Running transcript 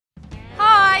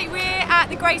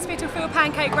the Great Spitalfields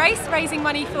Pancake Race, raising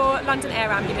money for London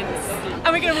Air Ambulance. And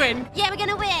we're going to win. Yeah, we're going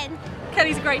to win.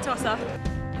 Kelly's a great tosser.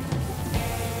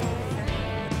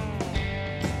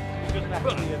 It's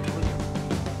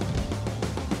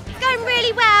going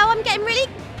really well. I'm getting really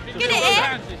good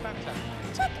at it.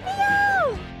 Check me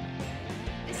out.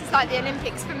 This is like the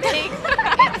Olympics for me. It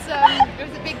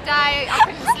was a big day. I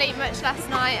couldn't sleep much last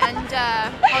night, and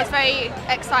I was very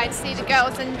excited to see the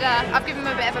girls. And I've given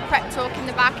them a bit of a prep talk in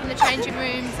the back in the changing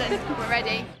rooms, and we're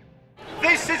ready.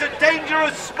 This is a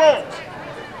dangerous sport.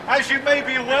 As you may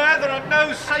be aware, there are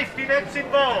no safety nets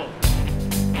involved.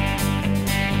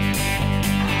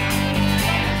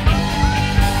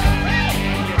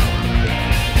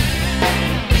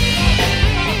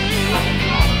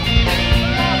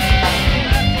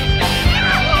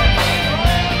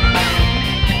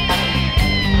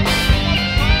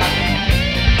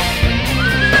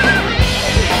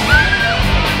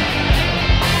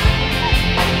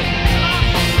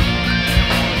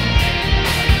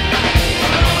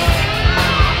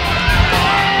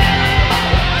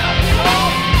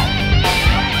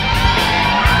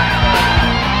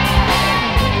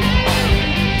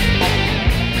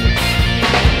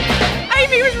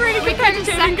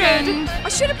 Second. I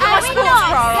should have put my sports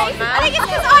bra on, man. I think it's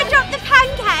because I dropped the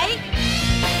pancake.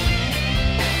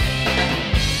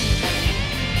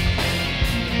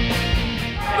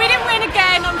 We didn't win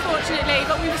again, unfortunately,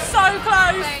 but we were so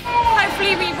close.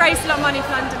 Hopefully we raised a lot of money for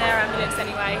London Air Ambulance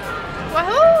anyway.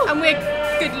 Woohoo! And we're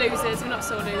good losers, we're not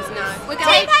sore losers. No. We're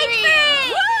going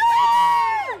Pancake!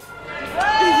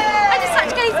 I just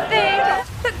such a thing.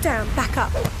 Look down, back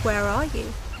up. Where are you?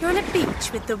 You're on a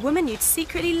beach with the woman you'd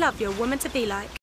secretly love your woman to be like.